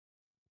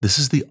This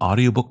is the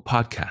audiobook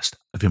podcast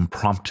of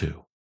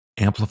Impromptu,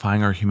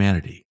 amplifying our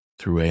humanity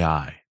through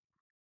AI.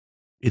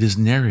 It is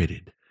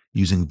narrated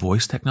using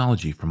voice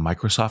technology from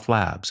Microsoft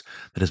Labs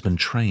that has been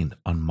trained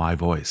on my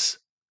voice.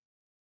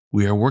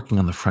 We are working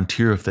on the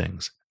frontier of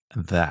things,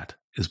 and that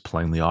is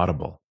plainly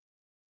audible.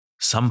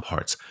 Some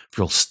parts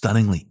feel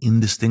stunningly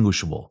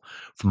indistinguishable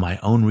from my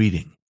own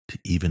reading to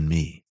even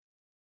me.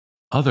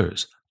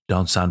 Others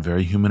don't sound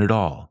very human at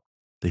all.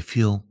 They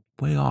feel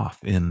way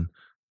off in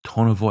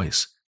tone of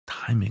voice,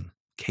 timing,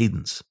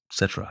 cadence,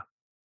 etc.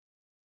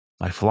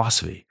 My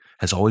philosophy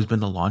has always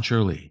been to launch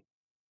early,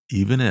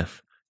 even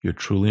if you're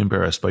truly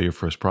embarrassed by your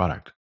first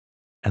product,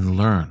 and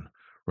learn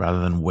rather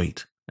than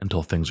wait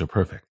until things are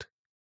perfect.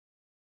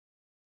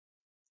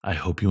 I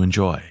hope you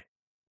enjoy,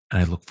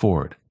 and I look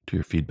forward to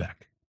your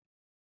feedback.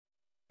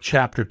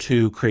 Chapter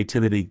 2,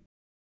 Creativity.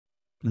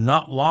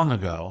 Not long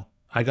ago,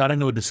 I got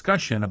into a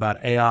discussion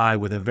about AI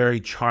with a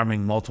very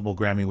charming multiple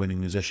Grammy-winning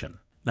musician.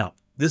 Now,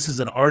 this is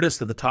an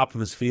artist at the top of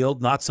his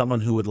field, not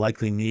someone who would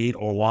likely need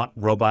or want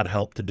robot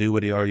help to do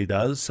what he already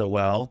does so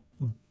well.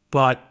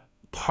 But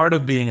part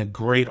of being a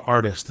great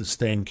artist is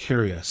staying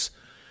curious,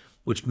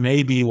 which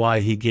may be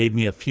why he gave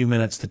me a few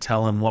minutes to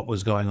tell him what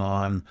was going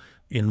on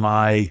in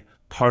my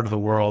part of the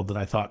world that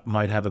I thought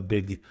might have a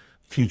big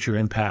future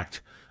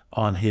impact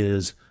on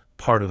his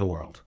part of the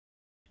world.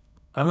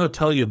 I'm going to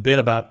tell you a bit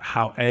about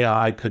how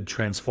AI could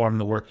transform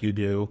the work you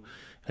do.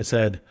 I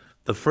said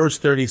the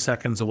first 30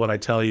 seconds of what I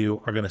tell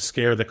you are going to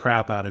scare the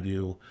crap out of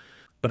you,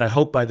 but I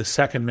hope by the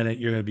second minute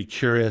you're going to be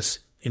curious,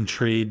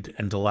 intrigued,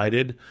 and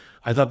delighted.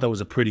 I thought that was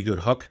a pretty good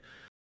hook.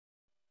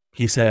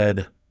 He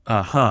said,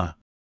 All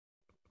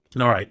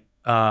right.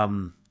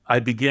 Right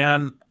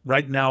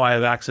now I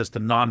have access to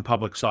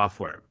non-public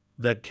software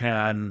that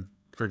can,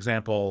 for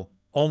example,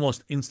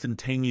 almost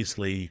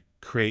instantaneously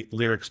create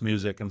lyrics,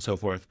 music, and so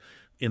forth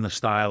in the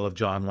style of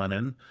John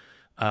Lennon.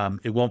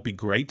 It won't be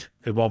great.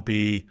 It won't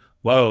be,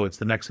 whoa, it's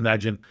the next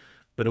Imagine,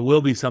 but it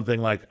will be something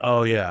like,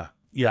 oh yeah,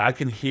 I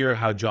can hear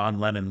how John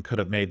Lennon could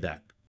have made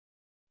that.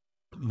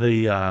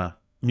 The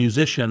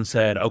musician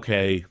said,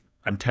 okay,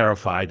 I'm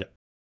terrified,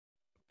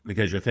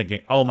 because you're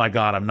thinking, oh my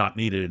God, I'm not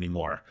needed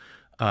anymore.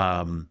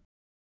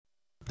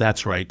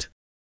 That's right.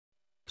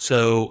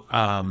 So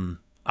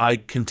I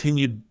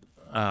continued,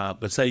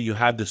 let's say you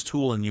had this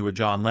tool and you were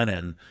John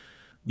Lennon.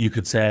 You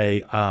could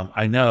say,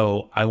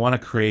 I want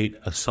to create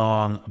a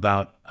song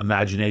about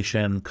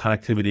imagination,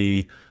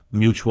 connectivity,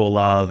 mutual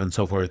love, and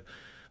so forth.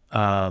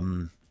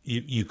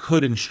 You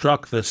could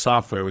instruct this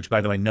software, which, by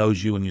the way,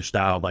 knows you and your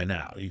style by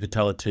now. You could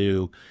tell it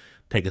to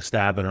take a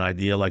stab at an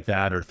idea like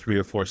that, or 3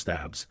 or 4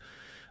 stabs.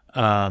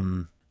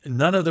 None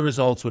of the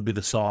results would be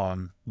the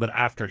song, but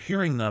after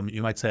hearing them,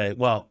 you might say,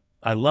 well,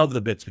 I love the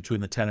bits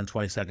between the 10 and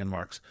 20-second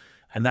marks,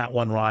 and that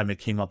one rhyme it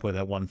came up with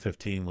at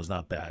 1:15 was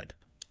not bad.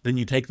 Then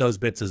you take those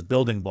bits as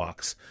building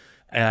blocks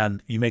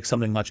and you make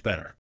something much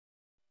better.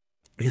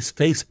 His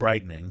face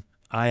brightening,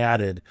 I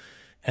added,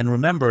 and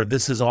remember,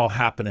 this is all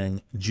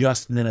happening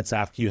just minutes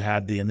after you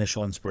had the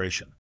initial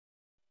inspiration.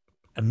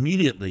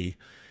 Immediately,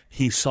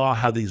 he saw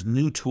how these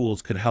new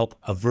tools could help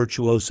a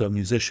virtuoso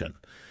musician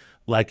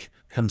like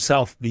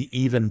himself be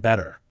even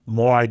better,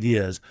 more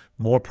ideas,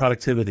 more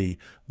productivity,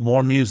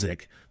 more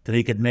music that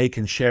he could make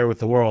and share with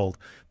the world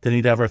than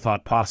he'd ever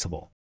thought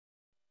possible.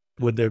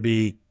 Would there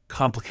be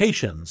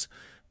complications,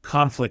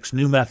 conflicts,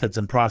 new methods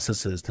and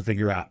processes to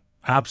figure out?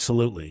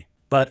 Absolutely.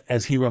 But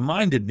as he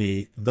reminded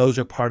me, those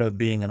are part of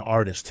being an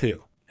artist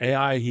too.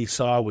 AI, he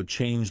saw, would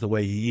change the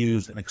way he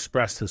used and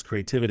expressed his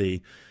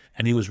creativity,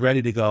 and he was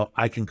ready to go,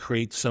 I can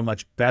create so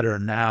much better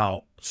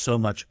now, so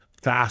much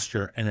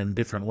faster and in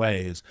different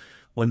ways.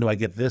 When do I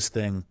get this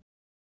thing?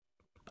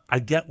 I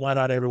get why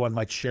not everyone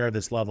might share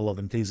this level of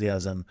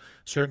enthusiasm,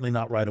 certainly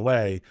not right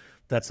away.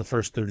 That's the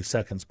first 30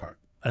 seconds part.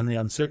 And the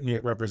uncertainty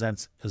it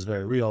represents is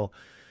very real.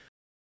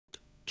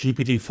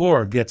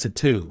 GPT-4 gets it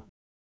too.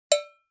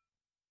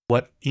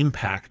 What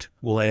impact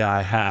will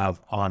AI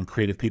have on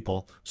creative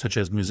people, such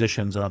as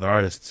musicians and other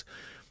artists?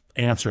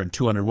 Answer in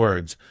 200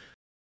 words.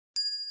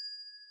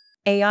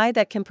 AI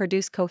that can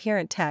produce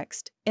coherent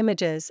text,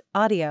 images,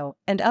 audio,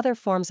 and other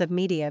forms of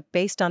media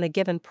based on a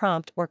given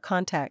prompt or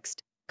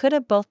context could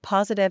have both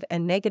positive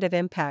and negative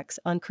impacts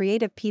on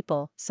creative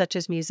people, such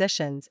as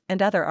musicians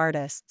and other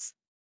artists.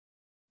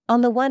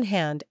 On the one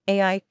hand,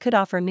 AI could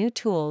offer new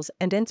tools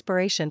and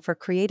inspiration for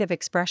creative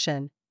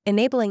expression,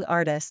 enabling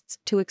artists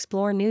to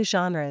explore new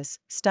genres,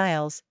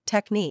 styles,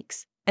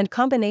 techniques, and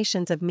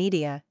combinations of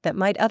media that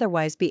might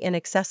otherwise be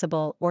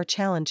inaccessible or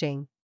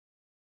challenging.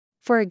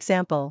 For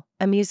example,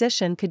 a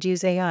musician could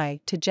use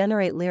AI to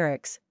generate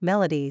lyrics,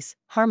 melodies,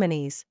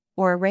 harmonies,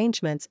 or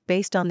arrangements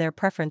based on their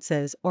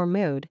preferences or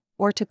mood,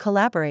 or to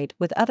collaborate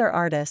with other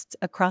artists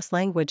across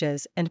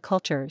languages and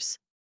cultures.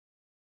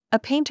 A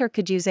painter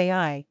could use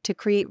AI to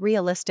create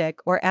realistic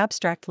or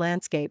abstract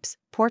landscapes,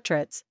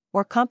 portraits,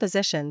 or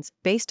compositions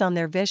based on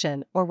their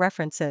vision or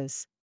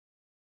references.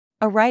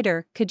 A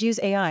writer could use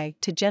AI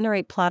to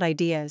generate plot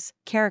ideas,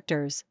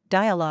 characters,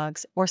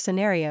 dialogues, or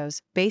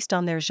scenarios based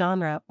on their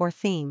genre or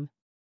theme.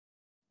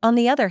 On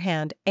the other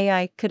hand,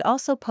 AI could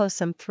also pose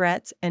some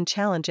threats and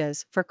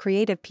challenges for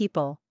creative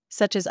people,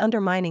 such as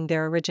undermining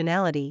their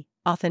originality,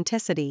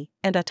 authenticity,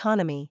 and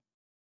autonomy.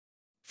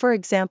 For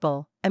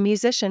example, a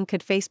musician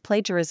could face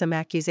plagiarism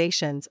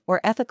accusations or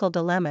ethical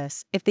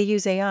dilemmas if they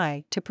use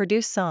AI to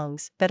produce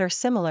songs that are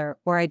similar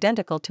or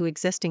identical to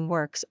existing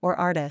works or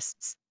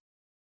artists.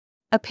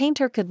 A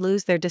painter could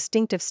lose their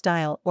distinctive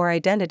style or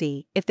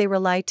identity if they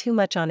rely too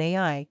much on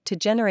AI to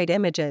generate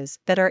images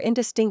that are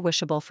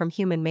indistinguishable from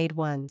human-made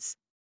ones.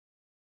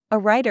 A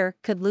writer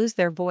could lose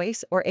their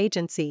voice or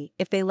agency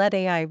if they let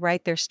AI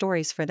write their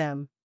stories for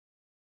them.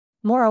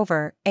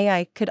 Moreover,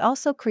 AI could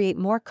also create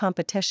more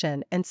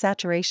competition and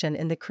saturation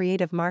in the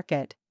creative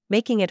market,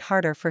 making it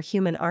harder for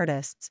human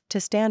artists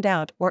to stand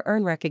out or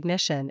earn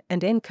recognition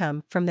and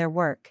income from their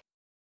work.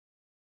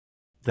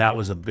 That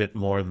was a bit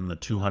more than the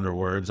 200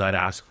 words I'd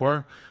asked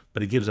for,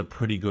 but it gives a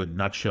pretty good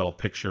nutshell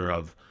picture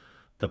of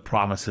the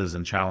promises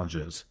and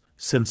challenges.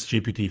 Since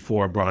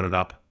GPT-4 brought it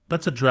up,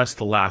 let's address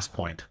the last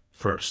point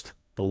first,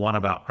 the one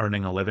about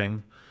earning a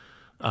living.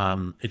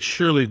 It's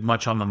surely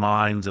much on the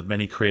minds of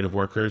many creative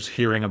workers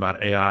hearing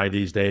about AI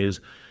these days.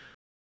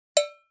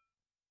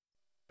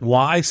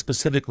 Why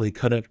specifically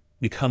could it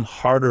become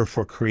harder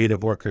for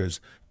creative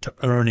workers to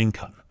earn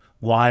income?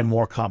 Why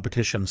more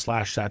competition /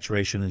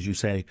 saturation, as you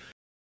say?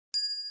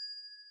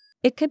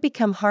 It could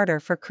become harder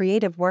for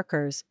creative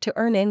workers to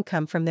earn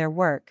income from their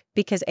work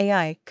because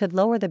AI could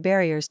lower the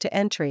barriers to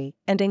entry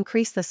and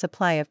increase the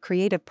supply of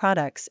creative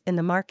products in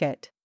the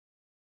market.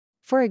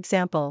 For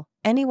example,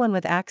 anyone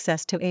with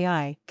access to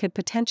AI could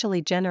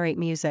potentially generate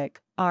music,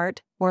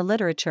 art, or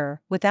literature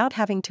without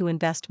having to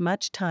invest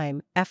much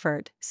time,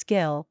 effort,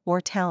 skill,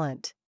 or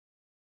talent.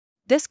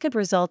 This could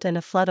result in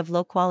a flood of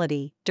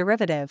low-quality,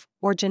 derivative,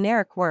 or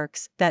generic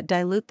works that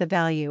dilute the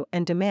value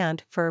and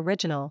demand for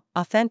original,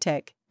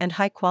 authentic, and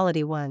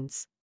high-quality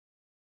ones.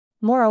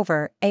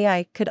 Moreover,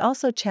 AI could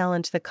also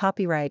challenge the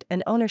copyright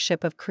and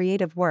ownership of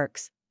creative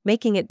works,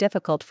 making it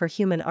difficult for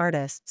human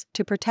artists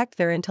to protect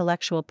their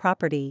intellectual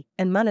property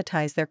and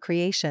monetize their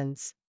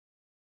creations.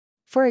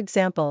 For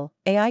example,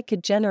 AI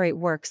could generate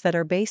works that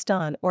are based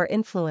on or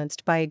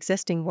influenced by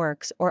existing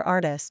works or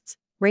artists,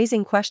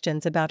 raising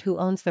questions about who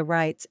owns the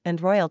rights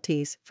and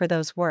royalties for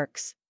those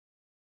works.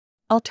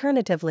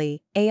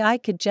 Alternatively, AI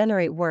could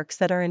generate works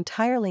that are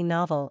entirely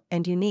novel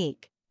and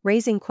unique,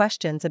 raising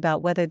questions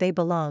about whether they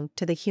belong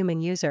to the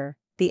human user,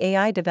 the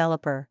AI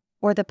developer,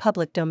 or the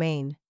public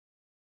domain.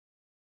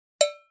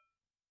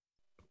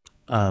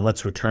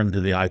 Let's return to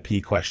the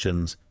IP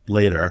questions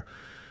later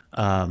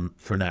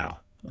for now.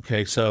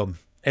 Okay, so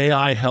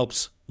AI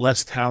helps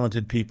less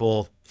talented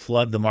people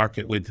flood the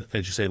market with,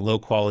 as you say, low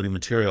quality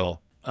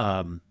material.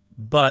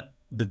 But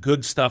the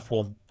good stuff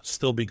will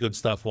still be good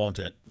stuff, won't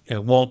it?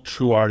 Won't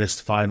true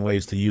artists find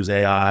ways to use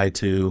AI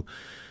to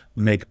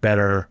make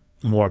better,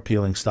 more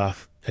appealing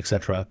stuff,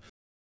 etc.?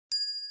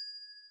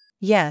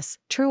 Yes,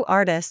 true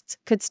artists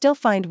could still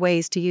find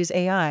ways to use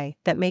AI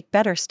that make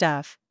better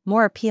stuff,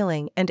 more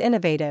appealing and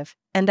innovative,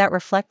 and that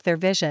reflect their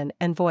vision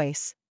and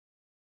voice.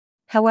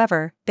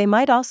 However, they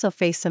might also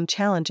face some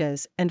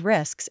challenges and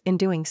risks in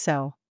doing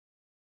so.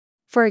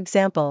 For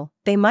example,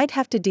 they might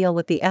have to deal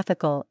with the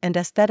ethical and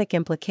aesthetic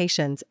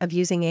implications of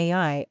using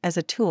AI as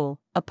a tool,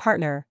 a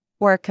partner,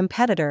 or a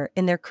competitor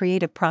in their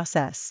creative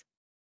process.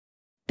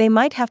 They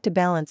might have to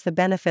balance the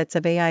benefits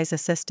of AI's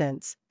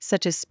assistance,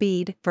 such as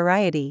speed,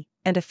 variety,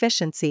 and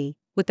efficiency,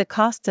 with the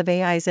costs of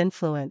AI's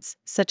influence,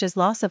 such as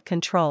loss of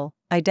control,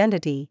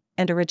 identity,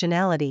 and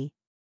originality.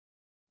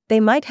 They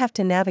might have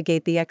to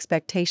navigate the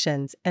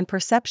expectations and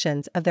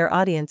perceptions of their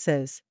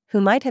audiences, who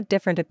might have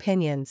different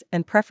opinions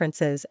and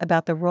preferences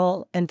about the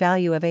role and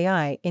value of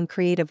AI in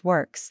creative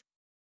works.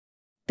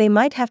 They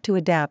might have to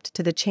adapt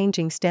to the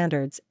changing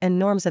standards and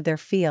norms of their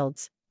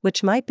fields,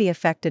 which might be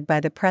affected by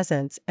the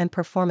presence and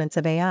performance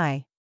of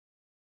AI.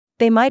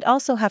 They might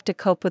also have to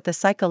cope with the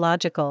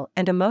psychological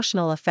and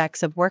emotional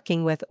effects of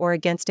working with or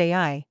against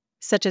AI,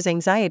 such as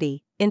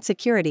anxiety,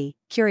 insecurity,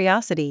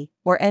 curiosity,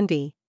 or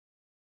envy.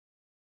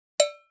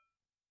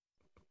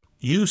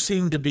 You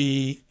seem to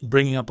be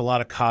bringing up a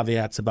lot of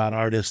caveats about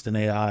artists and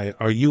AI.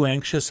 Are you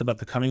anxious about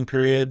the coming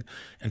period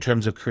in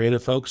terms of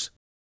creative folks?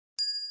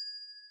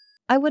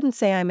 I wouldn't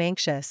say I'm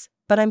anxious,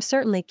 but I'm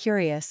certainly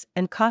curious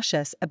and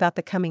cautious about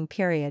the coming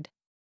period.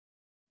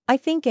 I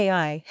think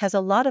AI has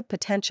a lot of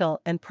potential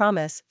and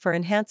promise for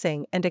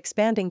enhancing and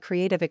expanding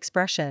creative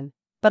expression,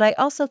 but I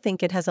also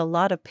think it has a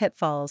lot of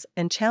pitfalls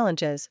and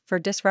challenges for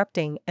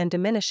disrupting and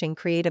diminishing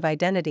creative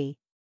identity.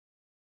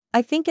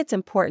 I think it's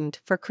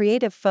important for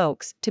creative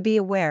folks to be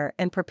aware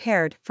and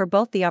prepared for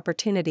both the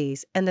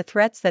opportunities and the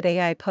threats that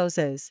AI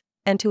poses,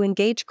 and to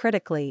engage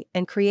critically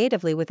and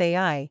creatively with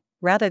AI,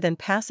 rather than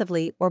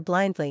passively or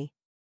blindly.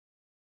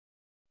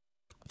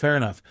 Fair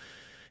enough.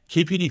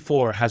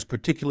 GPT-4 has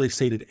particularly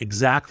stated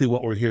exactly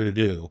what we're here to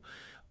do,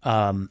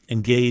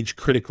 engage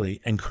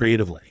critically and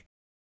creatively.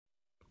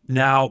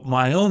 Now,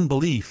 my own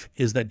belief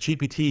is that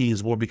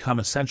GPTs will become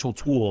essential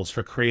tools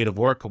for creative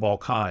work of all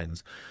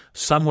kinds,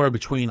 somewhere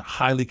between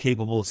highly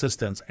capable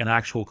assistants and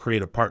actual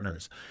creative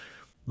partners.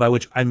 by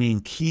which I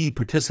mean key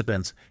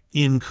participants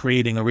in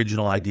creating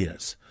original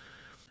ideas.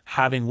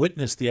 Having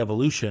witnessed the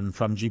evolution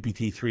from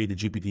GPT-3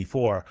 to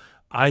GPT-4,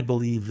 I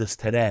believe this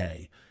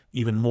today,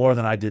 even more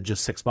than I did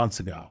just 6 months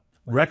ago.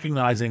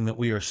 Recognizing that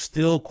we are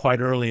still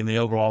quite early in the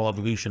overall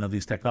evolution of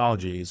these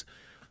technologies,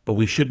 but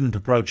we shouldn't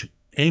approach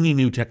any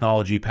new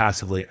technology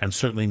passively, and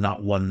certainly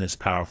not one this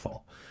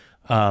powerful.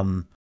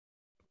 In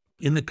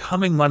the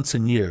coming months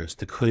and years,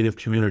 the creative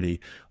community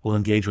will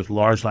engage with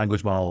large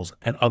language models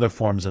and other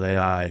forms of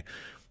AI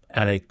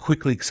at a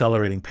quickly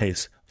accelerating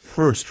pace,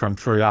 first from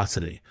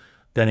curiosity,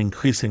 then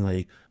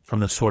increasingly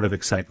from the sort of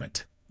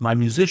excitement my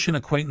musician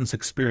acquaintance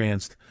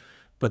experienced,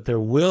 but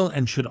there will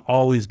and should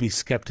always be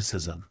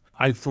skepticism.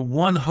 I, for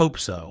one, hope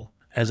so,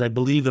 as I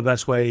believe the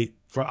best way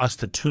for us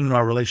to tune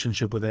our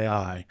relationship with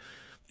AI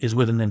is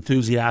with an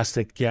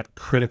enthusiastic yet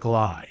critical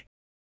eye.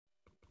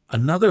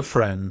 Another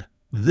friend,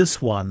 this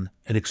one,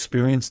 an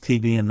experienced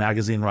TV and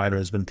magazine writer,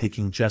 has been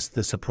taking just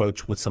this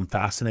approach with some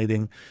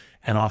fascinating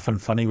and often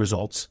funny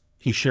results.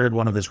 He shared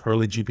one of his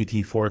early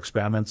GPT-4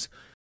 experiments.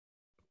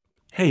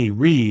 Hey,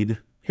 Reed,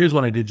 here's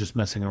what I did just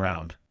messing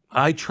around.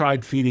 I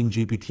tried feeding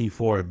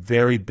GPT-4 a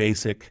very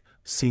basic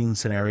scene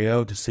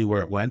scenario to see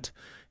where it went.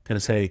 Going to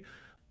say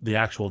the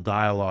actual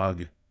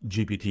dialogue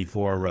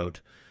GPT-4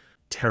 wrote,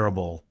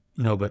 terrible,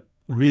 but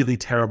really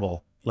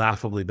terrible,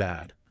 laughably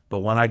bad. But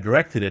when I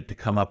directed it to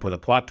come up with a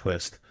plot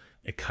twist,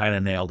 it kind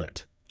of nailed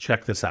it.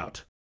 Check this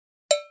out.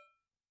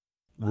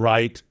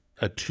 Write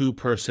a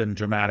 2-person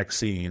dramatic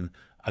scene,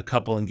 a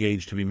couple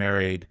engaged to be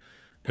married,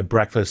 at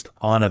breakfast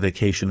on a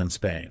vacation in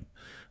Spain.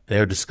 They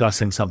are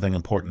discussing something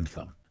important to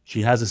them.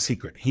 She has a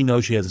secret. He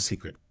knows she has a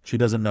secret. She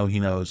doesn't know he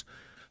knows.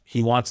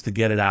 He wants to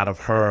get it out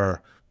of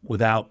her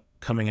without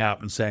coming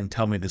out and saying,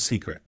 tell me the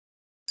secret.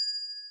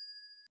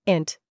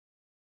 Int.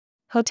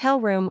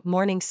 Hotel room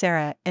morning.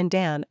 Sarah and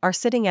Dan are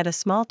sitting at a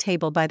small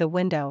table by the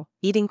window,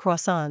 eating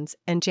croissants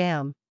and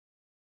jam.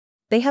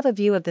 They have a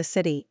view of the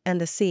city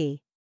and the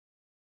sea.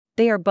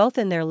 They are both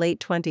in their late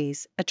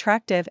 20s,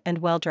 attractive and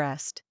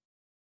well-dressed.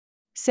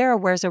 Sarah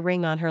wears a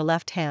ring on her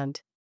left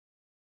hand.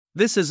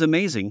 This is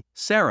amazing,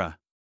 Sarah.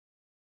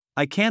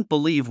 I can't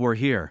believe we're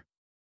here.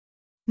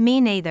 Me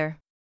neither.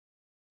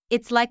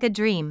 It's like a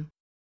dream.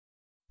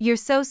 You're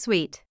so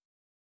sweet.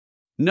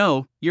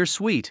 No, you're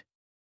sweet.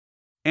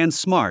 And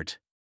smart.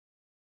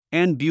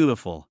 And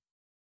beautiful.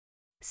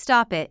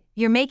 Stop it,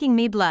 you're making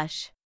me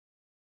blush.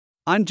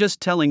 I'm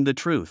just telling the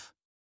truth.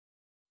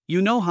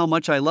 You know how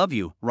much I love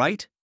you,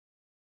 right?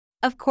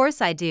 Of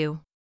course I do.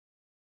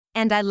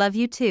 And I love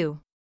you too.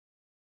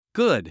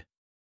 Good.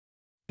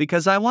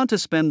 Because I want to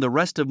spend the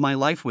rest of my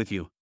life with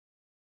you.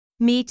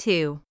 Me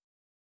too.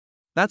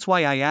 That's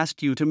why I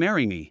asked you to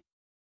marry me.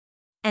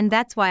 And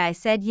that's why I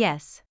said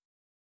yes.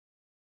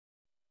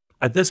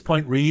 At this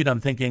point, Reed, I'm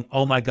thinking,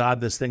 oh my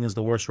God, this thing is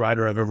the worst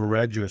writer I've ever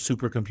read. You're a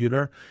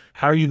supercomputer.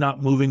 How are you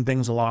not moving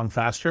things along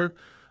faster?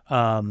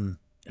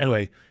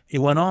 Anyway, it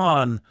went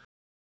on.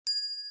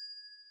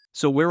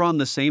 So we're on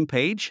the same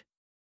page?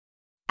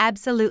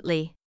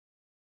 Absolutely.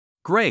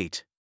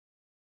 Great.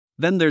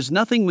 Then there's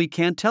nothing we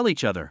can't tell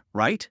each other,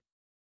 right?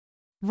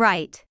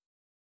 Right.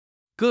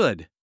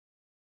 Good.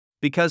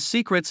 Because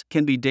secrets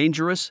can be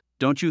dangerous,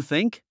 don't you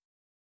think?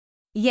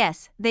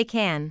 Yes, they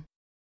can.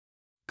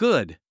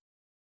 Good.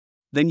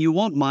 Then you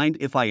won't mind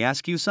if I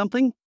ask you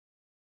something?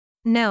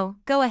 No,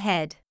 go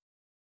ahead.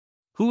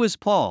 Who is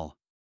Paul?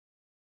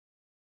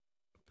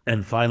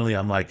 And finally,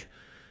 I'm like,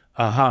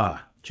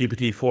 aha,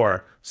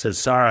 GPT-4 says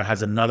Sarah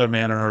has another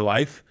man in her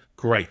life.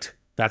 Great.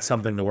 That's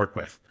something to work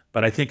with.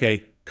 But I think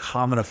a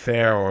common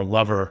affair or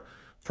lover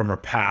from her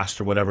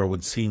past or whatever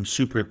would seem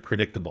super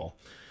predictable.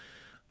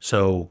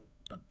 So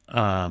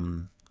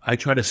I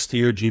try to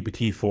steer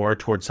GPT-4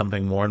 towards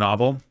something more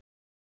novel.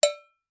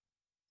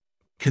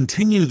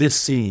 Continue this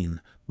scene,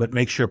 but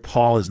make sure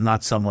Paul is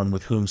not someone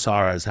with whom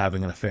Sarah is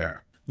having an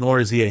affair, nor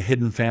is he a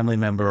hidden family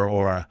member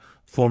or a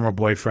former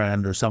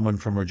boyfriend or someone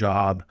from her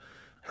job.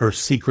 Her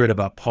secret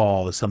about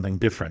Paul is something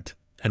different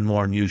and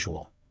more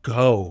unusual.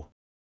 Go.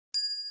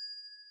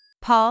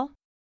 Paul?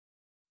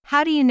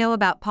 How do you know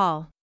about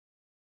Paul?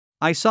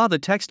 I saw the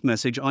text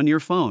message on your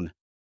phone.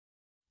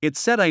 It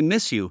said I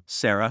miss you,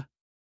 Sarah.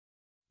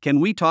 Can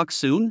we talk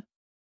soon?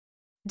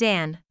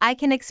 Dan, I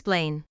can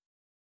explain.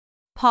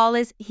 Paul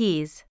is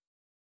he's.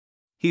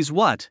 He's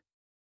what?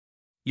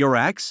 Your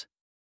ex?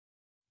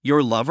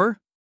 Your lover?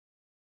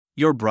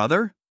 Your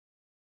brother?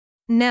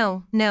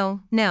 No.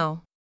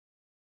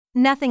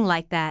 Nothing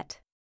like that.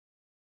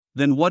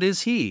 Then what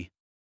is he?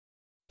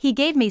 He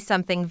gave me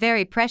something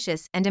very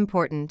precious and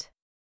important.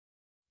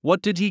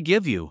 What did he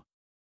give you?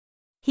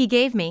 He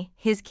gave me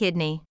his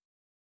kidney.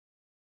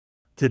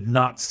 Did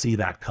not see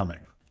that coming.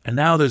 And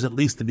now there's at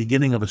least the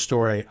beginning of a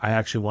story. I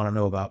actually want to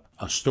know about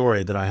a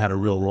story that I had a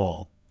real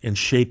role in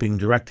shaping,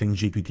 directing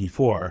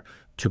GPT-4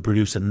 to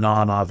produce a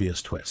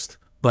non-obvious twist,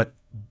 but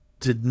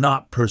did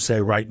not per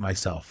se write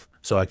myself.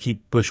 So I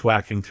keep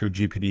bushwhacking through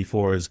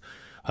GPT-4's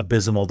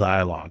abysmal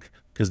dialogue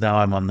because now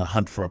I'm on the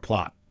hunt for a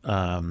plot.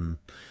 And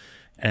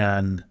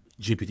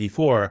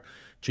GPT-4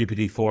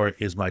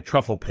 is my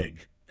truffle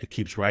pig. It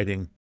keeps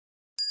writing.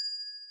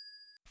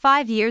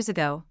 5 years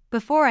ago,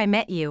 before I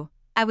met you,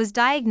 I was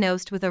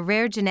diagnosed with a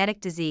rare genetic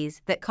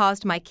disease that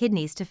caused my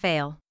kidneys to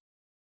fail.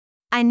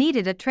 I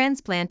needed a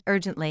transplant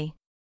urgently.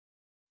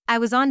 I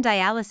was on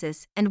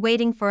dialysis and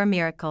waiting for a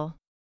miracle.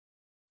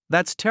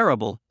 That's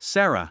terrible,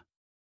 Sarah.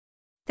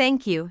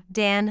 Thank you,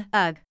 Dan.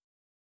 Ugh.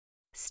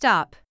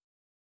 Stop.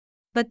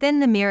 But then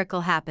the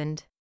miracle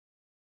happened.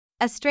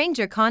 A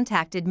stranger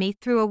contacted me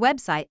through a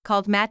website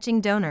called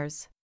Matching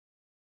Donors.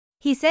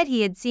 He said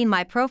he had seen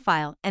my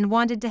profile and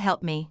wanted to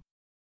help me.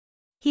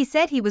 He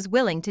said he was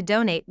willing to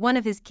donate one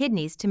of his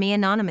kidneys to me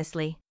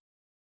anonymously.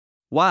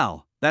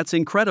 Wow, that's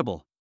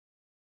incredible.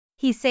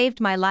 He saved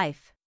my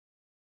life.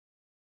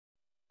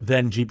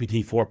 Then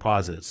GPT-4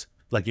 pauses,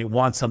 like it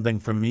wants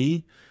something from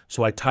me,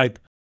 so I type,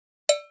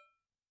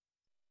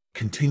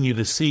 continue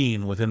the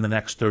scene within the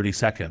next 30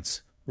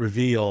 seconds,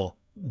 reveal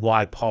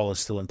why Paul is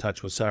still in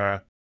touch with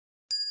Sarah.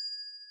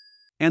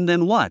 And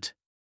then what?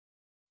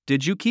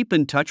 Did you keep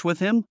in touch with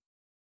him?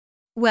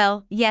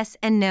 Well, yes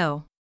and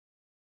no.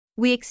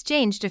 We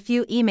exchanged a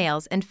few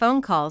emails and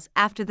phone calls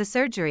after the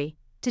surgery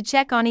to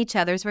check on each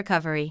other's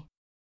recovery.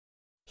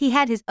 He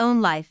had his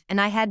own life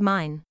and I had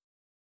mine.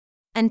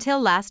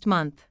 Until last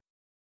month.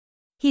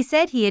 He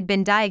said he had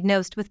been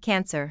diagnosed with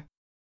cancer.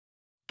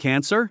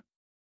 Cancer?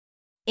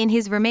 In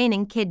his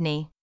remaining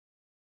kidney.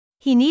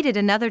 He needed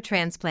another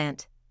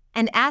transplant,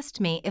 and asked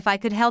me if I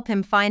could help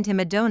him find him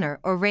a donor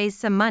or raise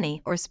some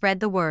money or spread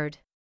the word.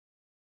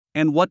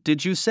 And what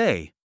did you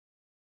say?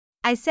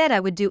 I said I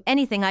would do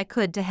anything I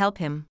could to help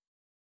him.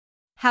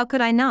 How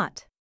could I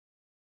not?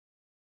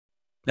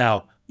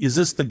 Now, is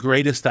this the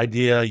greatest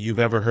idea you've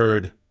ever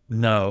heard?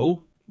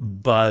 No,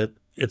 but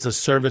it's a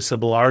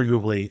serviceable,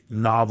 arguably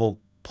novel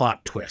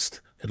plot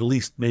twist, at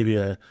least maybe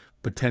a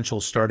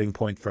potential starting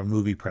point for a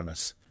movie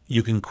premise.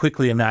 You can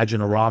quickly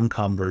imagine a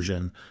rom-com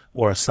version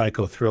or a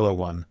psycho thriller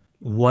one.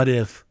 What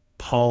if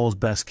Paul's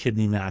best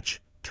kidney match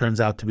turns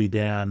out to be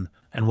Dan,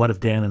 and what if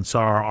Dan and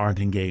Sarah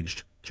aren't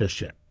engaged just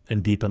yet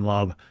and deep in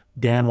love?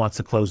 Dan wants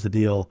to close the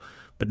deal,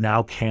 but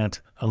now can't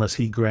unless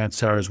he grants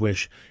Sarah's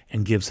wish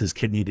and gives his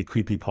kidney to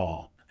creepy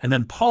Paul. And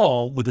then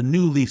Paul, with a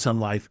new lease on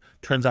life,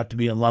 turns out to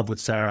be in love with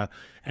Sarah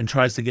and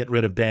tries to get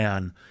rid of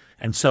Dan,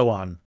 and so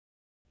on.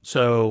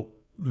 So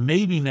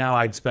maybe now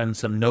I'd spend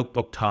some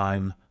notebook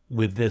time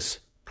with this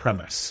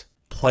premise.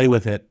 Play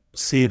with it,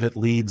 see if it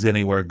leads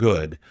anywhere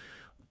good.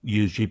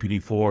 Use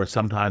GPT-4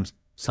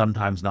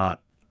 sometimes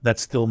not.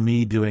 That's still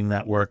me doing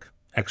that work,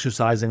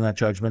 exercising that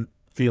judgment,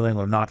 feeling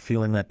or not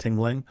feeling that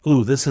tingling.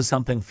 Ooh, this is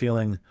something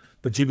feeling,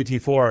 but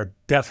GPT-4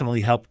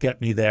 definitely helped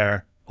get me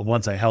there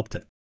once I helped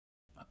it.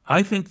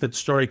 I think that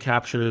story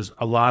captures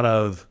a lot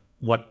of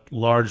what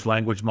large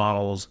language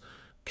models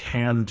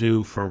can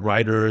do for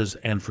writers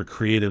and for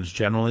creatives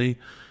generally,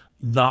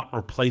 not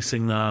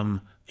replacing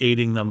them,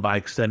 aiding them by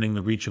extending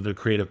the reach of their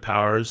creative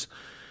powers.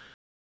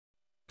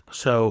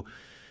 So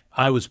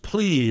I was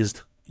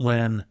pleased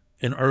when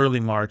in early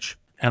March,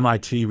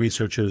 MIT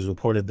researchers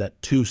reported that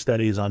 2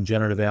 studies on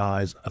generative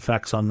AI's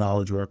effects on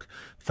knowledge work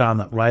found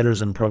that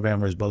writers and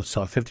programmers both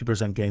saw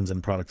 50% gains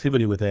in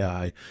productivity with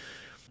AI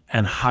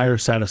and higher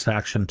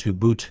satisfaction. To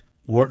boot,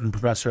 Wharton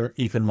professor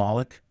Ethan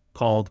Mollick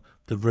called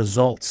the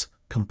results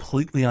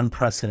completely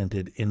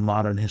unprecedented in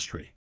modern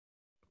history.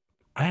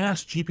 I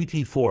asked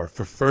GPT-4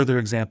 for further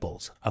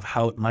examples of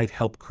how it might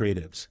help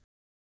creatives.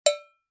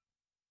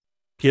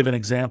 Give an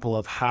example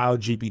of how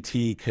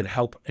GPT could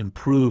help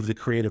improve the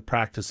creative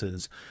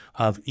practices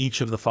of each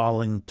of the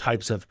following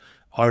types of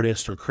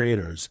artists or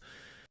creators: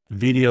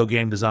 video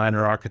game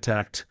designer,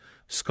 architect,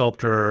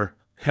 sculptor,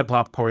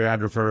 hip-hop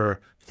choreographer,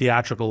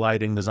 theatrical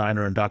lighting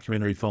designer, and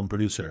documentary film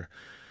producer.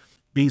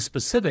 Be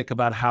specific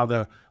about how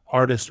the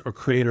artist or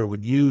creator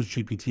would use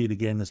GPT to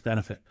gain this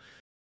benefit.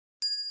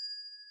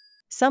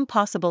 Some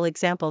possible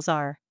examples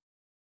are: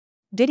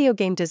 video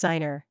game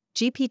designer,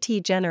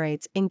 GPT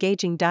generates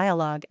engaging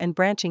dialogue and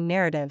branching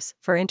narratives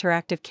for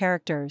interactive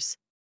characters.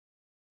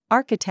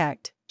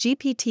 Architect,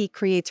 GPT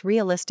creates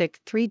realistic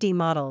 3D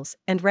models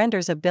and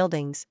renders of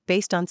buildings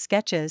based on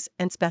sketches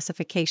and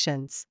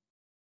specifications.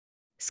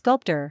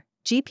 Sculptor,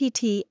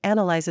 GPT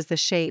analyzes the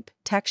shape,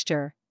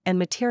 texture, and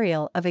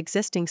material of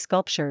existing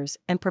sculptures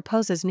and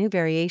proposes new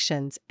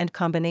variations and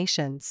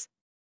combinations.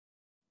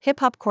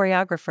 Hip-hop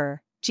choreographer,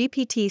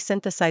 GPT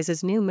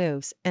synthesizes new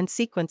moves and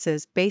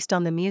sequences based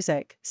on the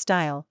music,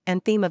 style,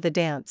 and theme of the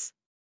dance.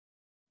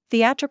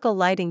 Theatrical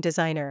lighting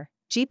designer,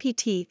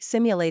 GPT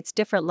simulates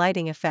different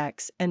lighting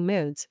effects and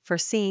moods for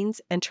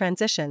scenes and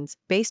transitions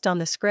based on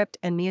the script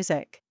and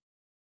music.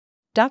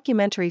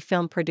 Documentary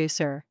film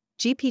producer,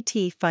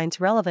 GPT finds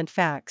relevant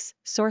facts,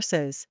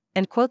 sources,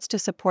 and quotes to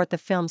support the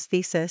film's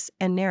thesis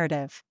and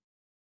narrative.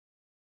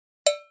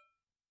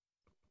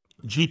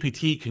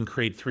 GPT can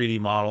create 3D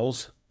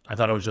models. I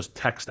thought it was just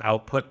text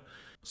output.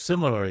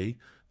 Similarly,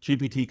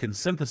 GPT can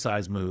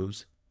synthesize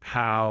moves.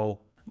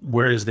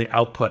 Where is the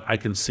output? I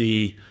can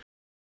see.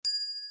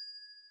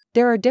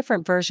 There are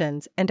different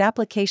versions and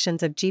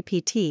applications of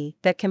GPT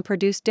that can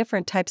produce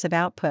different types of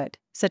output,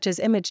 such as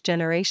image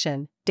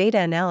generation, data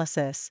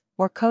analysis,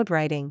 or code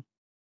writing.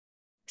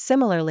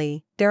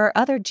 Similarly, there are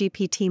other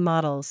GPT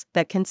models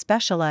that can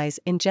specialize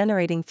in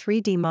generating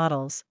 3D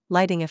models,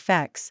 lighting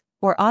effects,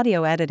 or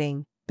audio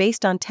editing,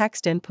 based on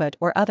text input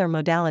or other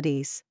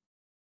modalities.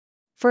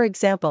 For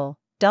example,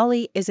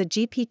 DALL-E is a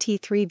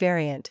GPT-3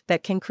 variant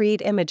that can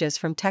create images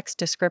from text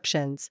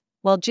descriptions,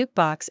 while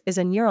Jukebox is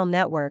a neural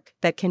network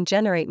that can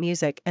generate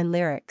music and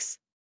lyrics.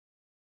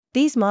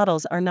 These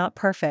models are not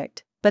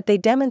perfect, but they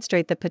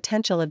demonstrate the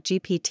potential of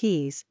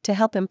GPTs to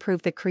help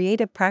improve the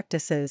creative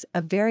practices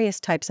of various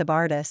types of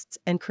artists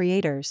and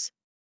creators.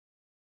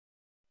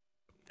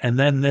 And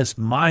then this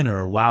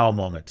minor wow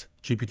moment,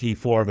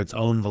 GPT-4 of its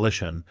own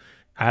volition,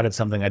 added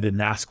something I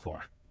didn't ask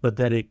for, but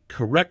that it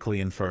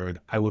correctly inferred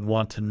I would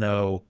want to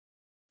know.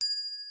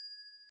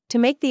 To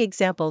make the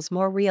examples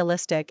more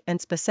realistic and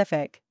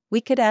specific, we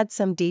could add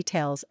some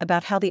details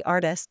about how the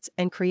artists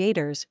and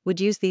creators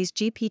would use these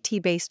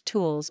GPT-based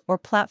tools or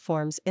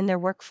platforms in their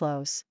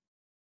workflows.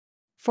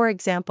 For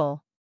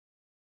example,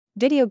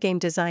 video game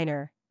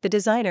designer. The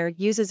designer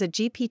uses a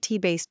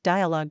GPT-based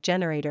dialogue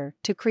generator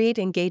to create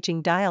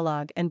engaging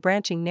dialogue and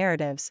branching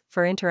narratives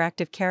for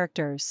interactive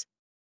characters.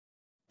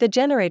 The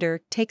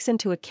generator takes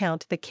into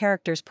account the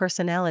character's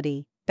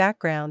personality,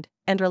 background,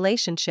 and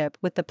relationship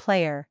with the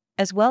player,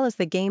 as well as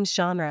the game's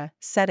genre,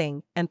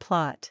 setting, and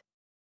plot.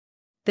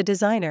 The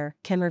designer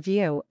can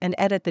review and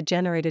edit the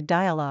generated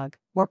dialogue,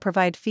 or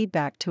provide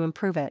feedback to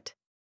improve it.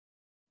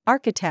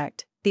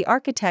 Architect. The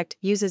architect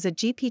uses a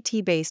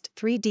GPT-based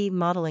 3D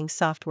modeling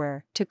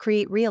software to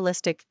create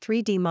realistic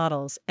 3D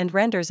models and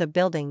renders of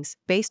buildings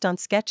based on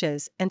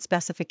sketches and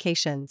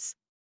specifications.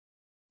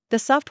 The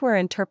software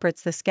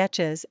interprets the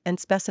sketches and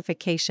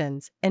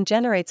specifications and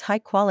generates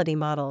high-quality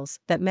models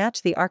that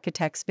match the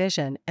architect's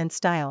vision and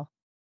style.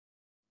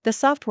 The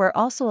software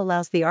also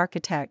allows the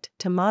architect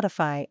to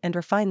modify and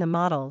refine the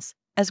models,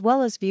 as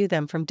well as view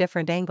them from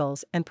different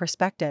angles and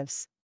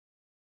perspectives.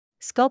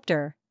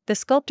 Sculptor. The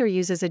sculptor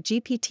uses a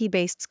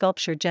GPT-based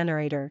sculpture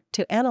generator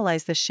to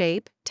analyze the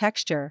shape,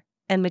 texture,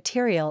 and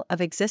material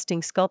of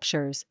existing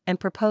sculptures and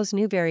propose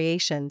new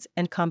variations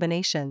and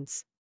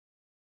combinations.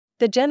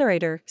 The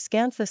generator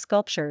scans the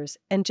sculptures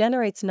and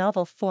generates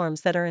novel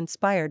forms that are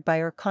inspired by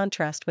or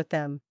contrast with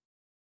them.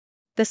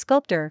 The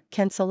sculptor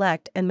can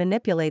select and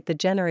manipulate the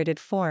generated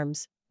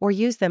forms, or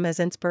use them as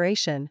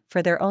inspiration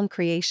for their own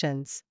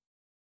creations.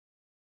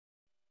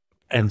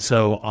 And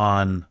so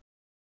on,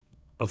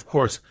 of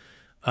course,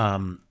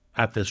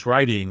 at this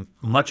writing,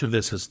 much of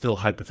this is still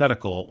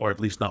hypothetical, or at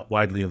least not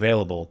widely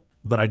available,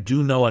 but I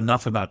do know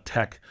enough about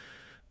tech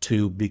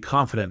to be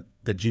confident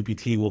that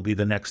GPT will be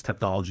the next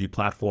technology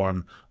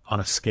platform on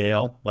a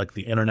scale like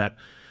the internet,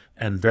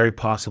 and very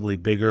possibly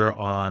bigger,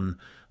 on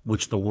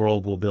which the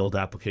world will build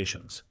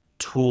applications,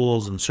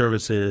 tools and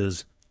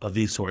services of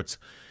these sorts,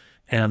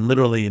 and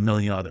literally a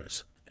million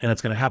others. And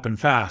it's going to happen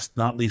fast,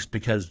 not least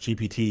because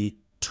GPT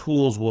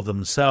tools will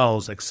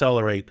themselves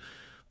accelerate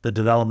the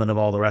development of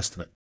all the rest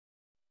of it.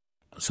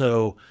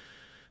 So,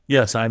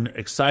 yes, I'm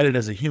excited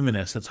as a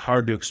humanist. It's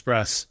hard to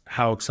express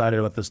how excited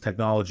about this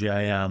technology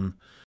I am.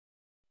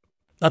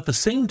 At the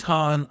same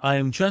time, I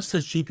am just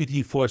as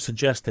GPT-4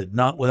 suggested,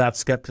 not without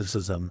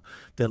skepticism,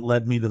 that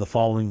led me to the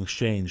following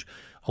exchange,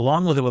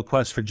 along with a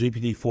request for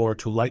GPT-4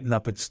 to lighten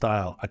up its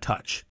style a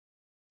touch.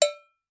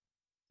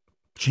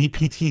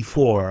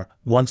 GPT-4,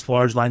 once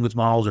large language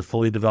models are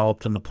fully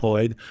developed and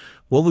deployed,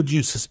 what would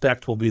you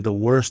suspect will be the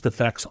worst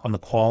effects on the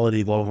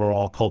quality of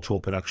overall cultural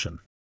production?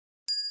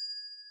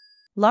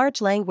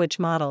 Large language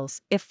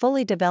models, if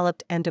fully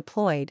developed and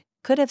deployed,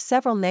 could have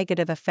several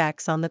negative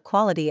effects on the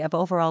quality of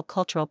overall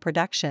cultural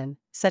production,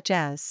 such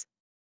as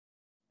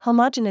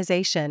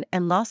homogenization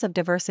and loss of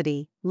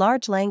diversity.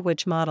 Large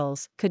language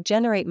models could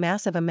generate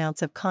massive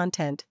amounts of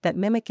content that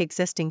mimic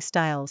existing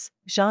styles,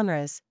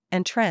 genres,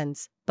 and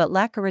trends, but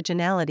lack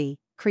originality,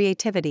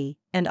 creativity,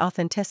 and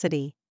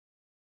authenticity.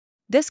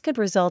 This could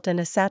result in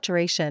a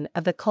saturation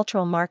of the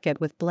cultural market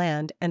with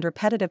bland and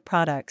repetitive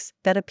products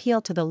that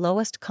appeal to the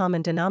lowest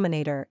common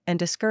denominator and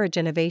discourage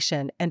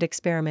innovation and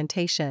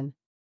experimentation.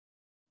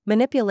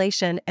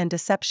 Manipulation and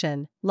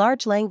deception.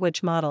 Large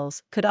language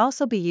models could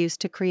also be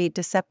used to create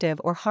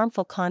deceptive or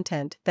harmful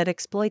content that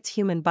exploits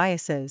human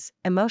biases,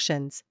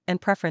 emotions,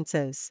 and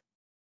preferences.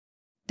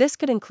 This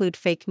could include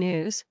fake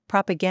news,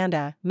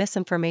 propaganda,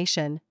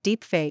 misinformation,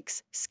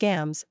 deepfakes,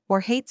 scams, or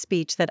hate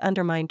speech that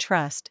undermine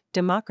trust,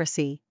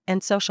 democracy,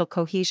 and social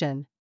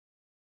cohesion.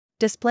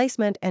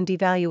 Displacement and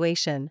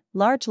devaluation.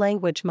 Large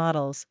language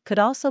models could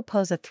also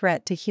pose a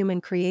threat to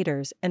human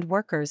creators and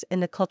workers in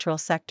the cultural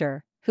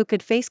sector, who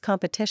could face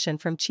competition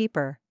from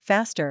cheaper,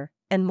 faster,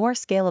 and more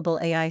scalable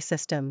AI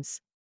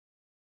systems.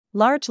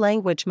 Large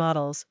language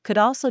models could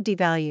also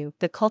devalue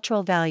the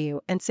cultural value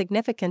and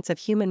significance of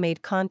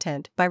human-made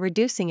content by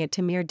reducing it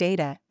to mere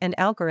data and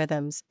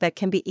algorithms that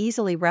can be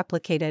easily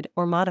replicated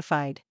or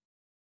modified.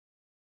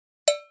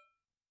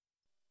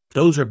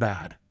 Those are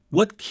bad.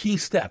 What key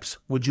steps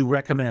would you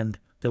recommend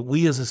that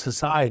we as a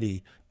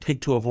society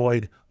take to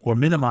avoid or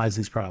minimize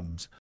these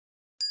problems?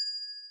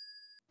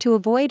 To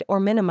avoid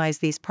or minimize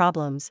these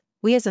problems,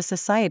 we as a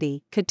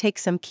society could take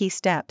some key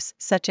steps,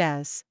 such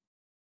as: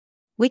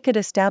 We could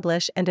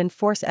establish and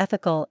enforce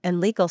ethical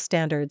and legal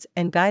standards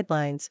and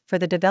guidelines for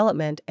the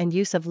development and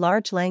use of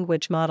large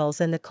language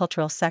models in the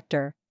cultural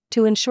sector,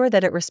 to ensure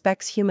that it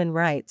respects human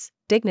rights,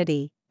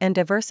 dignity, and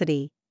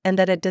diversity, and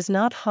that it does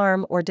not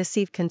harm or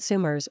deceive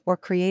consumers or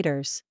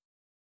creators.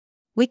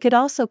 We could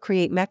also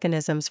create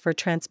mechanisms for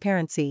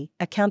transparency,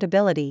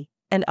 accountability,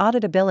 and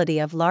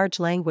auditability of large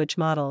language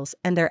models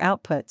and their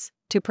outputs,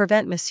 to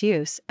prevent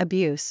misuse,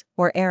 abuse,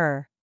 or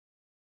error.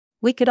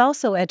 We could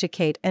also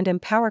educate and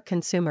empower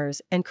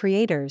consumers and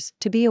creators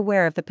to be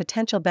aware of the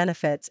potential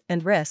benefits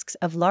and risks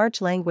of large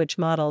language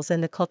models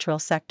in the cultural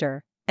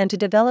sector, and to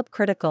develop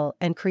critical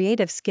and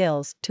creative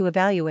skills to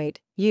evaluate,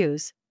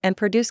 use, and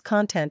produce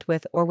content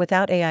with or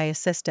without AI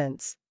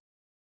assistance.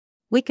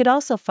 We could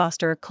also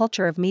foster a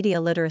culture of media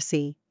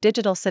literacy,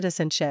 digital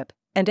citizenship,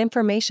 and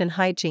information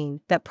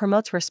hygiene that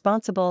promotes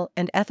responsible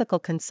and ethical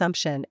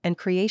consumption and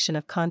creation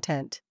of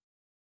content.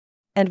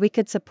 And we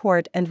could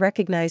support and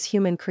recognize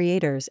human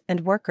creators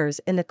and workers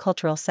in the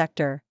cultural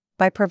sector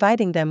by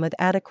providing them with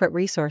adequate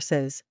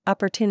resources,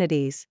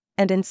 opportunities,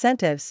 and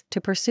incentives to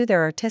pursue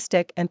their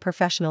artistic and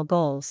professional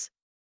goals.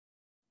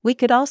 We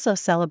could also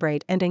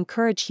celebrate and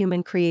encourage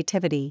human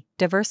creativity,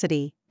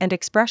 diversity, and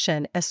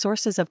expression as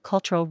sources of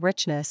cultural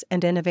richness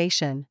and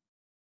innovation.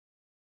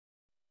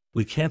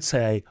 We can't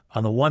say,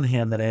 on the one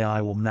hand, that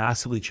AI will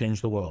massively change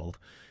the world,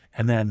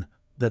 and then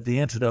that the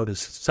antidote is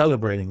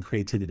celebrating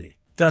creativity.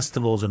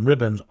 Festivals and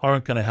ribbons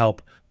aren't going to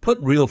help put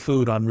real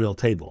food on real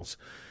tables.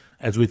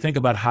 As we think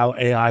about how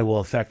AI will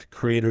affect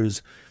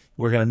creators,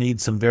 we're going to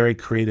need some very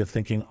creative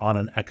thinking on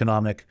an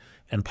economic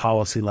and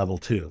policy level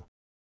too.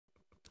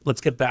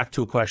 Let's get back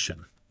to a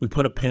question. We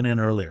put a pin in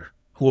earlier.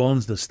 Who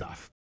owns this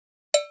stuff?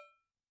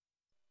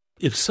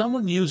 If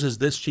someone uses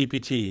this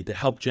GPT to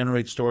help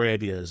generate story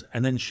ideas,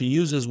 and then she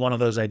uses one of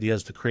those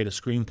ideas to create a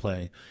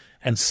screenplay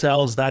and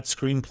sells that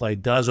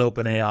screenplay, does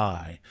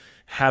OpenAI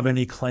have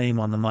any claim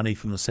on the money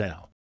from the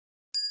sale?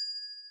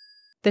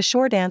 The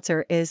short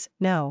answer is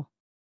no.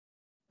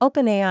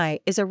 OpenAI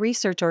is a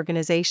research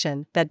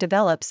organization that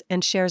develops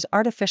and shares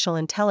artificial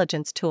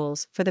intelligence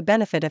tools for the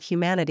benefit of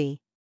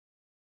humanity.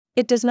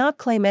 It does not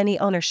claim any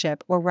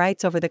ownership or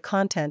rights over the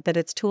content that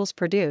its tools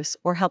produce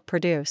or help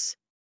produce.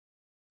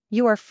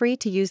 You are free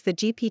to use the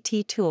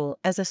GPT tool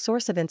as a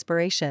source of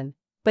inspiration,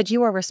 but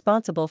you are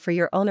responsible for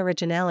your own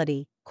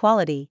originality,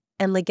 quality,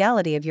 and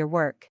legality of your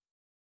work.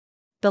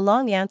 The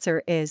long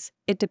answer is,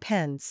 it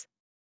depends.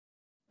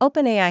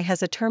 OpenAI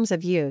has a terms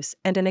of use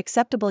and an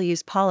acceptable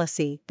use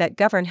policy that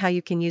govern how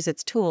you can use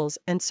its tools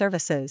and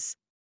services.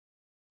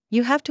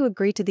 You have to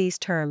agree to these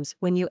terms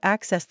when you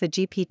access the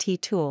GPT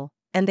tool,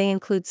 and they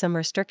include some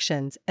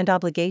restrictions and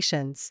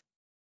obligations.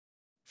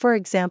 For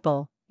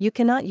example, you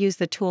cannot use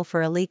the tool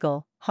for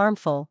illegal,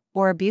 harmful,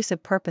 or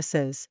abusive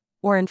purposes,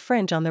 or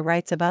infringe on the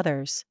rights of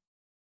others.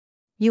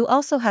 You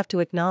also have to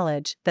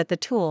acknowledge that the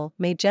tool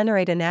may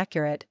generate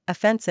inaccurate,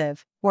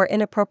 offensive, or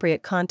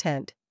inappropriate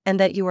content, and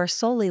that you are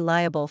solely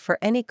liable for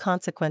any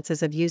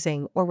consequences of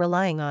using or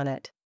relying on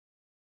it.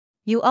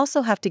 You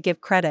also have to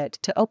give credit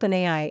to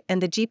OpenAI and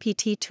the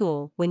GPT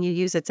tool when you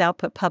use its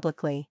output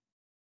publicly.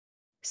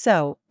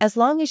 So, as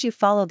long as you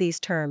follow these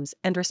terms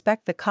and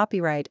respect the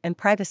copyright and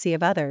privacy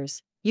of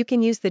others, you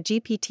can use the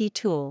GPT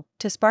tool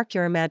to spark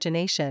your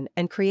imagination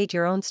and create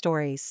your own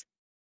stories.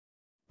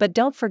 But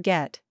don't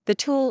forget, the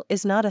tool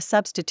is not a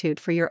substitute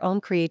for your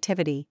own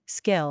creativity,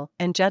 skill,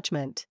 and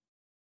judgment.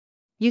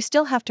 You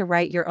still have to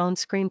write your own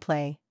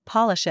screenplay,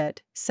 polish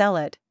it, sell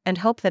it, and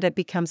hope that it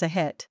becomes a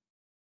hit.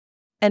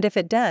 And if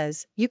it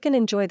does, you can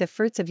enjoy the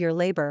fruits of your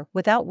labor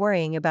without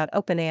worrying about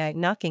OpenAI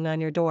knocking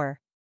on your door.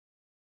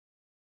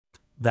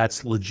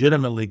 That's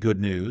legitimately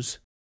good news.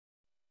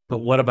 But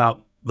what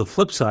about the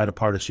flip side of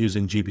Pardis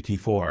using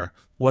GPT-4?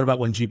 What about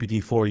when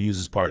GPT-4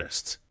 uses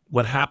Pardis?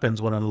 What happens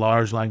when a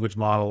large language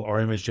model or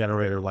image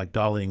generator like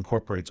DALL-E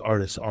incorporates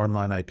artists'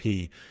 online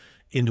IP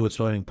into its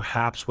learning,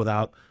 perhaps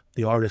without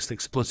the artist's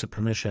explicit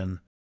permission,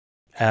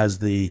 as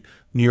the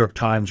New York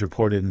Times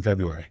reported in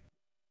February?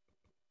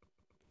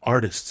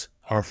 Artists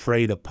are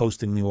afraid of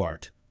posting new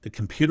art. The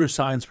computer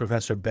science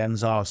professor Ben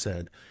Zhao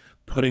said,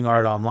 putting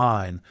art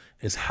online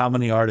is how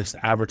many artists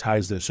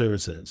advertise their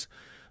services.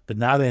 But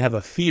now they have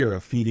a fear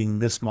of feeding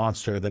this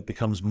monster that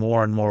becomes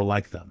more and more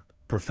like them.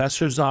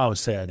 Professor Zhao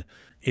said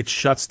it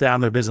shuts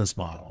down their business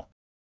model.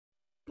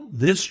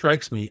 This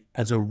strikes me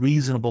as a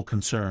reasonable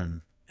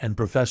concern, and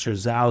Professor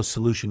Zhao's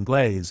solution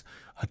Glaze,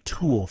 a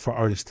tool for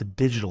artists to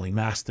digitally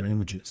mask their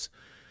images,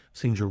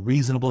 seems a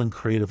reasonable and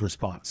creative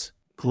response.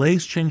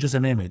 Glaze changes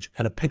an image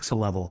at a pixel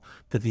level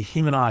that the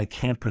human eye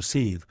can't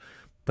perceive,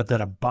 but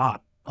that a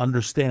bot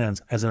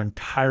understands as an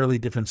entirely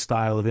different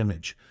style of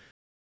image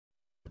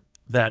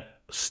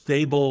that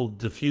stable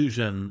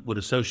diffusion would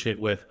associate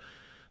with,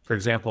 for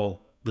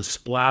example, the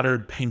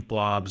splattered paint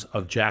blobs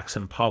of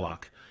Jackson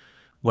Pollock.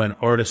 When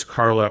artist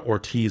Carla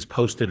Ortiz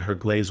posted her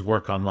Glaze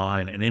work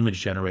online, an image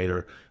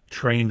generator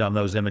trained on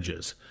those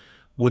images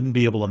wouldn't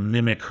be able to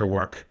mimic her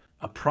work.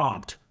 A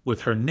prompt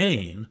with her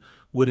name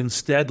would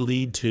instead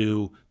lead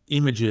to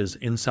images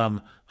in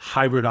some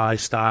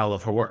hybridized style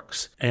of her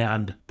works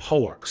and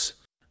Pollock's.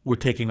 we're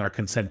taking our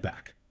consent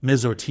back.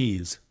 Ms.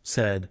 Ortiz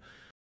said,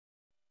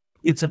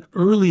 "It's an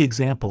early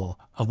example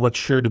of what's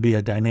sure to be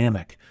a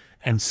dynamic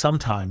and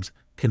sometimes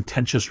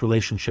contentious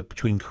relationship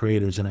between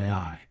creators and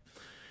AI.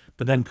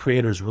 But then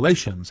creators'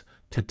 relations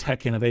to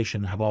tech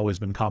innovation have always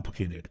been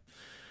complicated.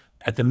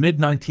 At the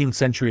mid-19th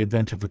century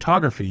advent of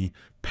photography,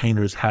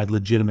 painters had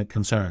legitimate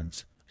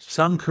concerns.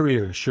 Some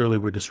careers surely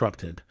were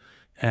disrupted,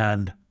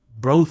 and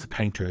both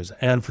painters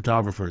and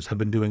photographers have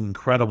been doing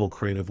incredible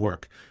creative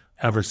work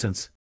ever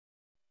since.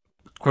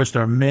 Of course,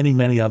 there are many,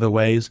 many other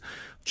ways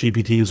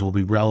GPTs will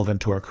be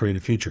relevant to our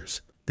creative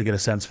futures. To get a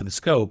sense for the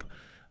scope,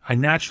 I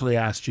naturally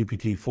asked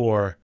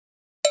GPT-4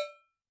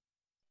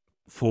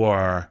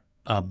 for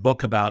a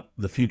book about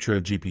the future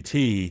of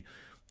GPT,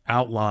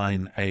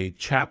 outline a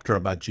chapter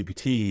about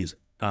GPT's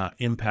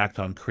impact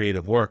on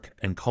creative work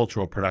and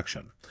cultural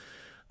production.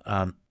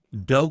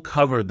 Doe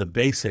covered the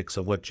basics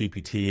of what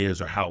GPT is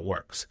or how it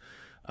works,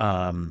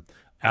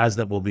 as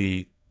that will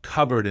be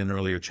covered in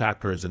earlier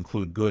chapters,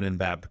 include good and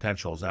bad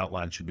potentials.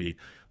 Outline should be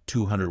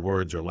 200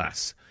 words or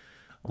less,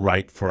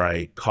 right for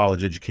a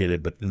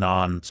college-educated but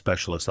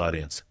non-specialist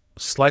audience.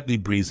 Slightly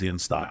breezy in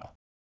style.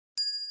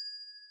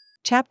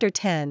 Chapter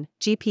 10,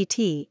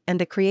 GPT and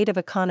the Creative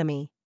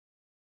Economy.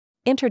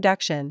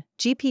 Introduction.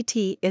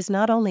 GPT is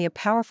not only a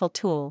powerful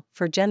tool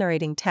for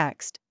generating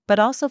text, but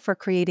also for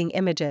creating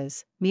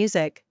images,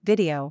 music,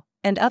 video,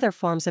 and other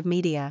forms of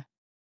media.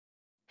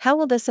 How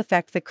will this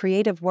affect the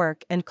creative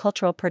work and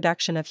cultural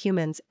production of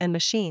humans and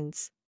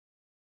machines?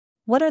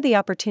 What are the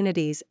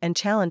opportunities and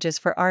challenges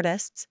for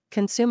artists,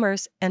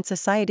 consumers, and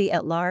society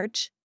at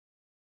large?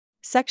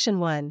 Section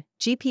 1.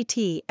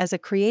 GPT as a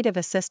creative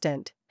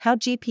assistant. How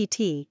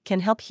GPT can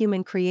help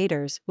human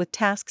creators with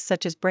tasks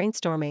such as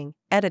brainstorming,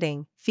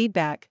 editing,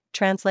 feedback,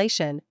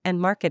 translation,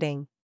 and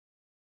marketing.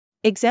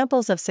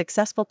 Examples of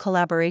successful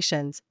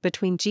collaborations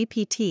between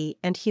GPT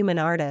and human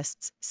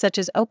artists, such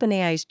as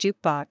OpenAI's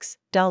Jukebox,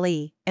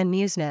 DALL-E, and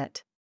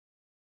MuseNet.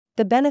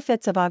 The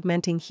benefits of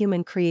augmenting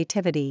human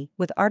creativity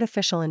with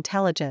artificial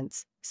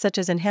intelligence, such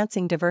as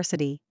enhancing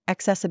diversity,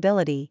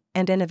 accessibility,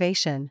 and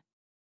innovation.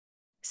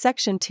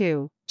 Section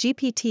 2.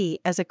 GPT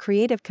as a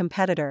creative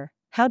competitor.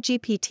 How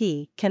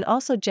GPT can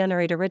also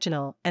generate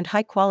original and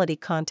high-quality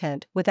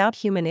content without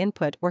human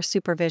input or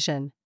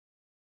supervision.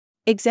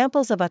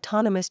 Examples of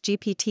autonomous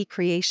GPT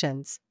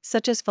creations,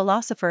 such as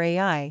Philosopher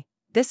AI,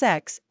 This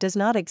X Does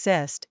Not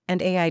Exist,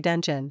 and AI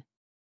Dungeon.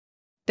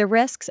 The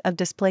risks of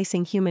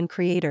displacing human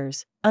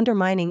creators,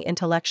 undermining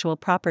intellectual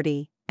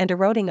property, and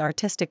eroding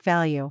artistic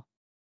value.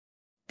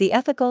 The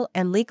ethical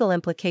and legal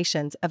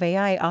implications of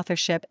AI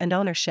authorship and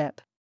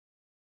ownership.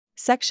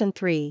 Section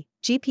 3.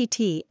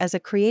 GPT as a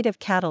creative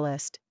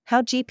catalyst.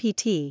 How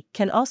GPT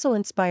can also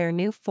inspire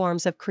new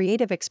forms of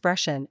creative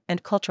expression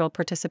and cultural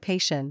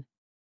participation.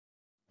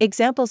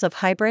 Examples of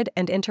hybrid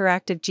and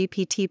interactive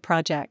GPT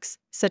projects,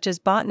 such as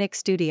Botnik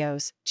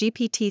Studios,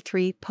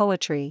 GPT-3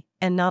 Poetry,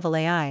 and Novel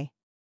AI.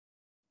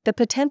 The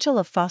potential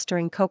of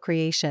fostering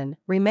co-creation,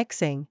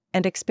 remixing,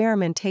 and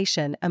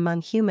experimentation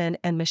among human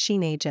and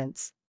machine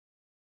agents.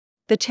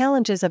 The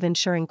challenges of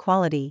ensuring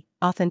quality,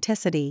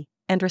 authenticity,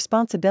 and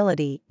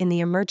responsibility in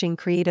the emerging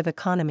creative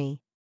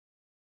economy.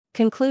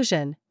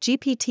 Conclusion.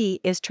 GPT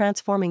is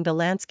transforming the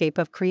landscape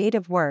of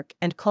creative work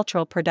and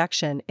cultural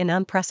production in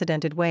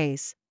unprecedented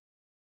ways.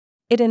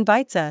 It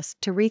invites us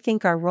to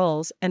rethink our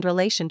roles and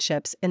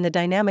relationships in the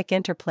dynamic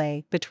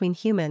interplay between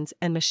humans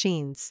and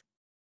machines.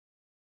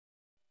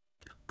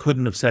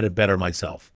 Couldn't have said it better myself.